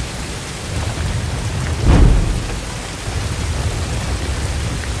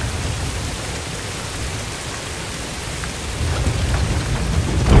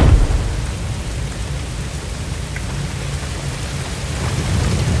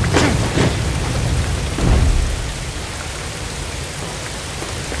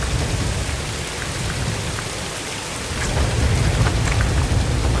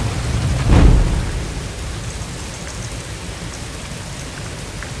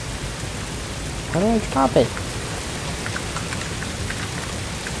 How do I drop it?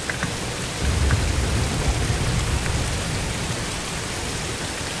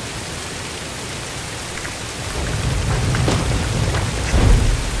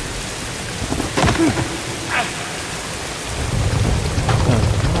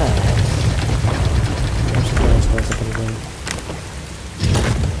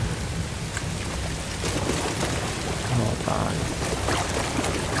 Hold on.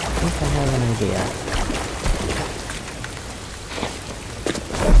 I think I have an idea.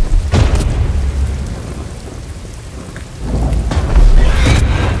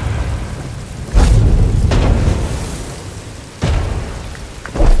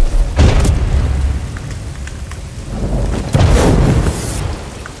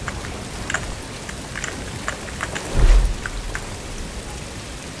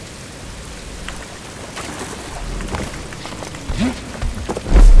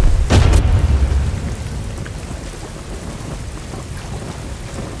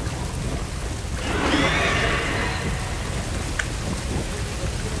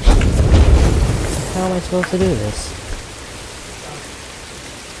 How am I supposed to do this?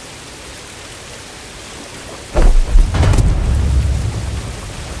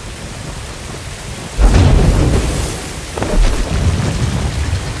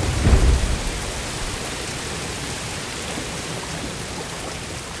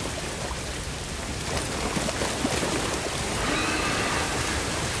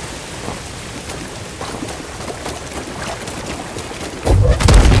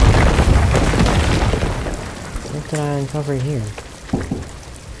 What did I uncover here?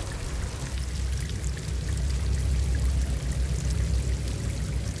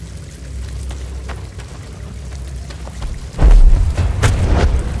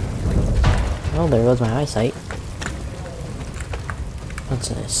 Oh, there goes my eyesight. What's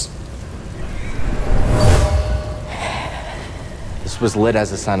this? This was lit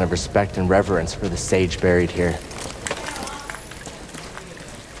as a sign of respect and reverence for the sage buried here.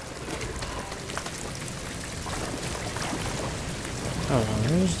 Oh,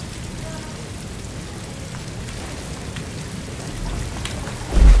 there's...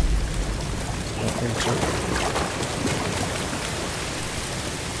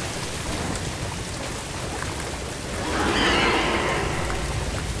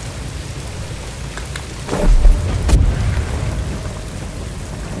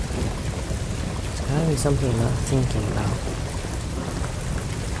 something I'm not thinking about.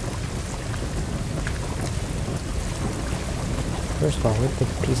 First of all, where'd the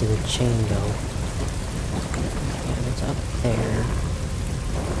piece of the chain go? It's up there.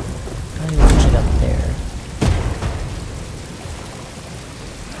 I launch it up there.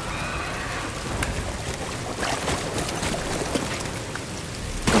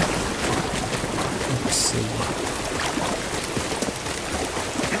 Let's see.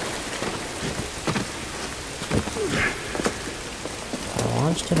 I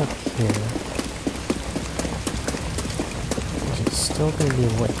launched it up here. Is it still gonna be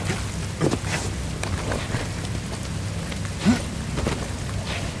lit?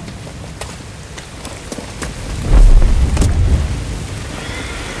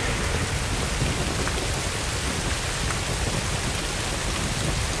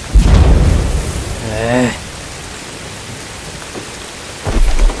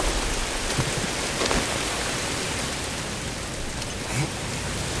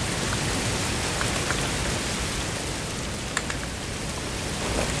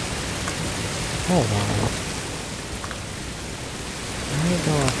 Hold on. Let me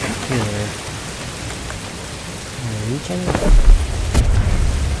go up here. Can I reach anything?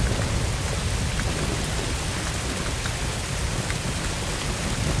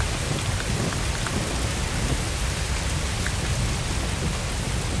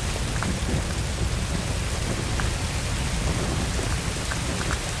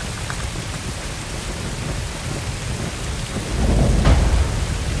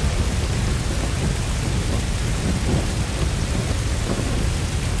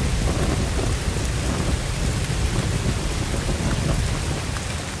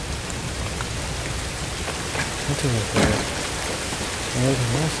 What's over here?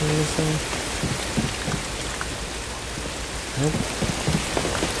 Anything else in this thing? Nope.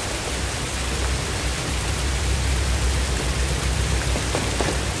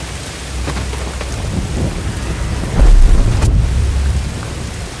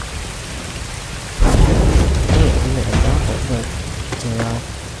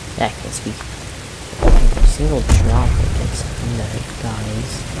 Yeah, I can't speak. A single droplet gets in there,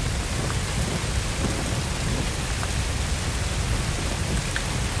 guys.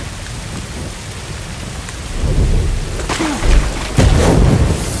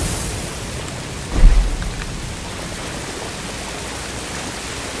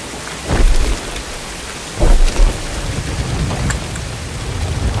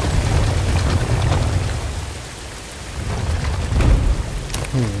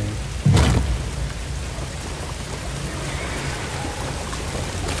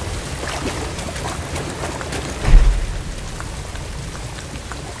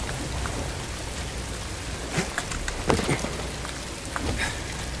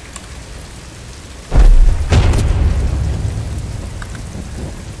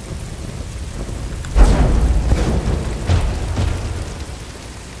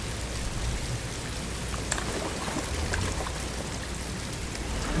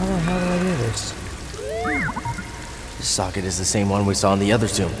 How the hell do I do this? This socket is the same one we saw in the other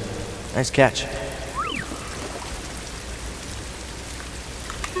tomb. Nice catch.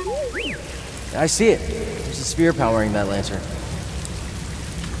 I see it. There's a sphere powering that lantern.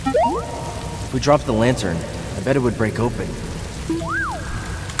 If we dropped the lantern, I bet it would break open.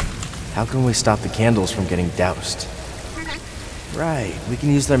 How can we stop the candles from getting doused? Right, we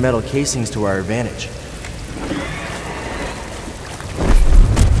can use their metal casings to our advantage.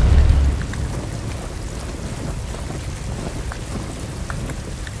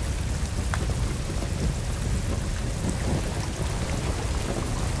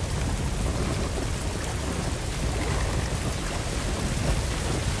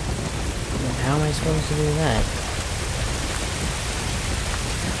 How am I supposed to do that?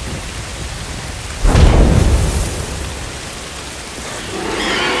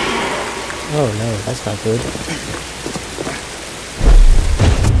 Oh no, that's not good.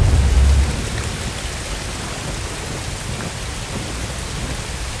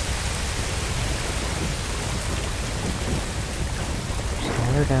 There's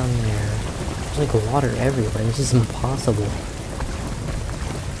water down there. There's like water everywhere. This is impossible.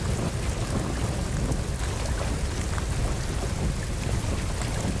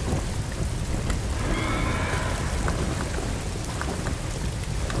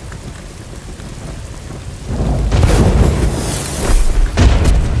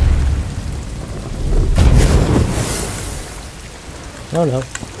 Oh no.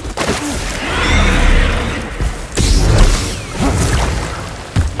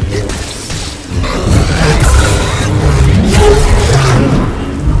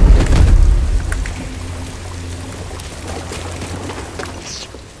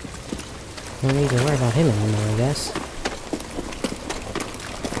 No need to worry about him anymore, I guess.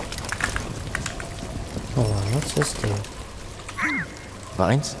 Hold on, what's this do?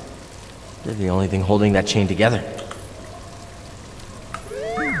 Vines? They're the only thing holding that chain together.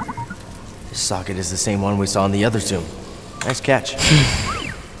 This socket is the same one we saw in the other tomb. Nice catch.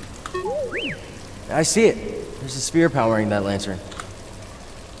 I see it. There's a sphere powering that lantern.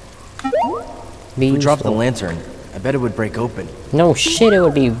 If we dropped the lantern, I bet it would break open. No shit, it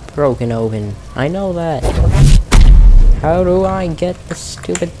would be broken open. I know that. How do I get the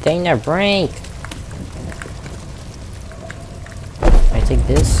stupid thing to break? I take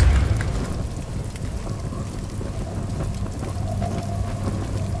this.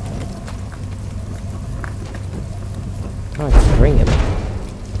 Oh, I can bring him.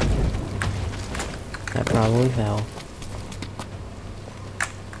 That probably fell.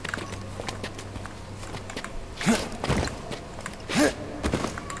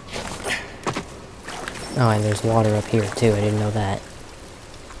 Oh, and there's water up here too, I didn't know that.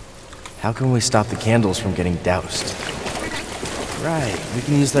 How can we stop the candles from getting doused? Right, we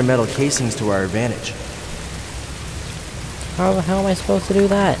can use their metal casings to our advantage. How the hell am I supposed to do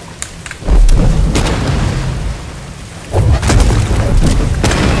that?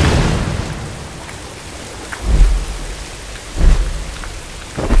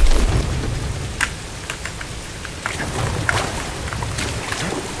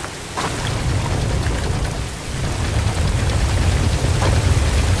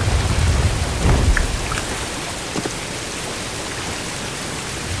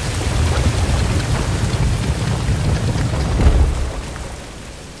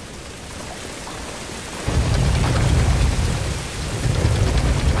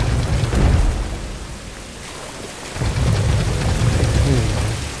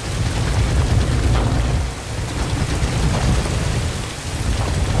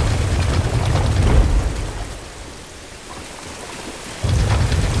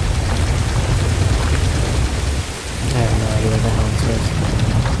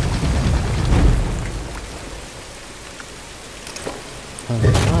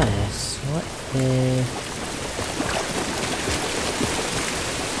 Unless, what if...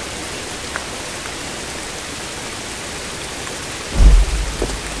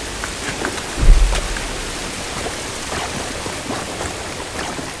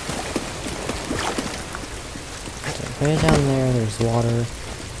 Way down there, there's water.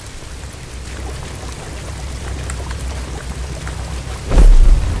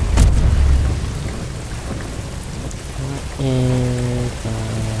 If I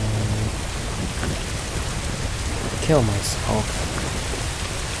kill myself.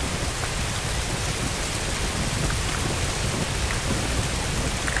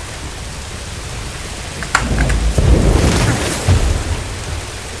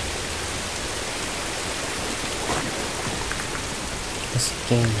 This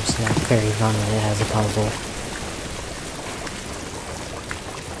game is not very fun when it has a puzzle.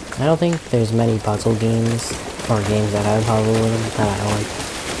 I don't think there's many puzzle games or games that have puzzle in them that I like.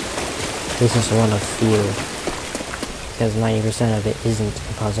 This is one of few, because 90% of it isn't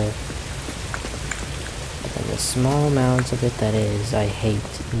a puzzle. And the small amounts of it that is, I hate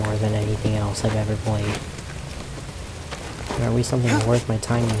more than anything else I've ever played. Are we something worth my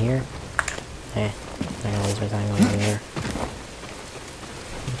time in here? I'm gonna waste my time over there.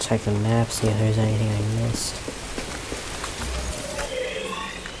 Check the map, see if there's anything I missed.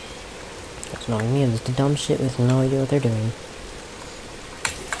 What's annoying me is the dumb shit with no idea what they're doing.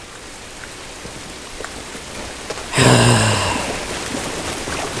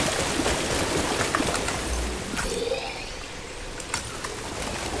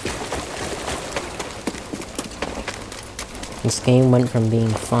 This game went from being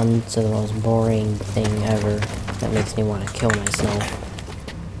fun to the most boring thing ever. That makes me want to kill myself.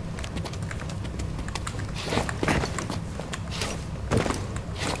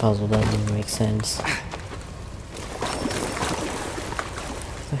 This puzzle doesn't even make sense.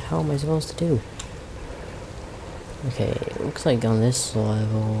 What the hell am I supposed to do? Okay, it looks like on this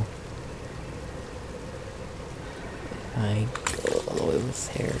level, if I go all the way over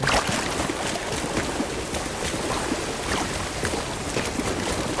there.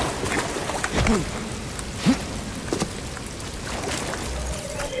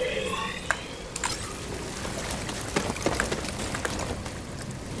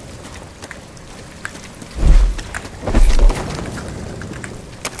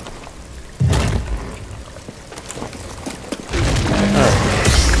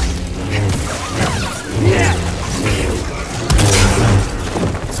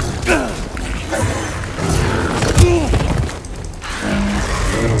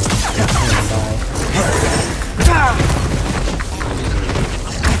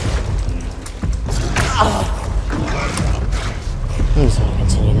 I'm just gonna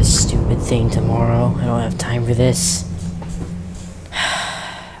continue this stupid thing tomorrow. I don't have time for this.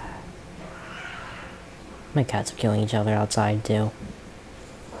 My cats are killing each other outside too.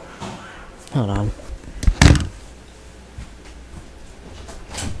 Hold on.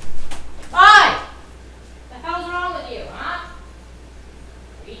 Hi! The hell's wrong with you, huh?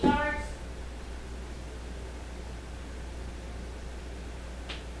 Retards?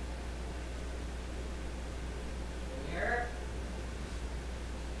 Here?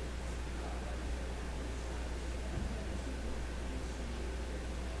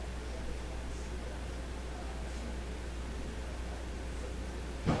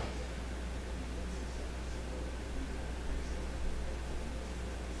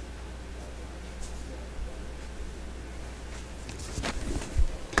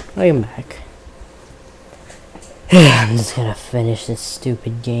 Welcome back. I'm just gonna finish this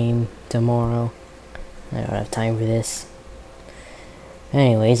stupid game tomorrow. I don't have time for this.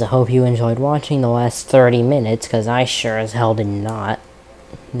 Anyways, I hope you enjoyed watching the last 30 minutes, because I sure as hell did not.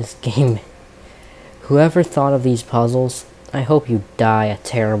 This game... Whoever thought of these puzzles, I hope you die a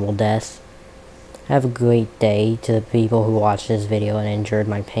terrible death. Have a great day to the people who watched this video and endured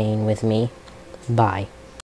my pain with me. Bye.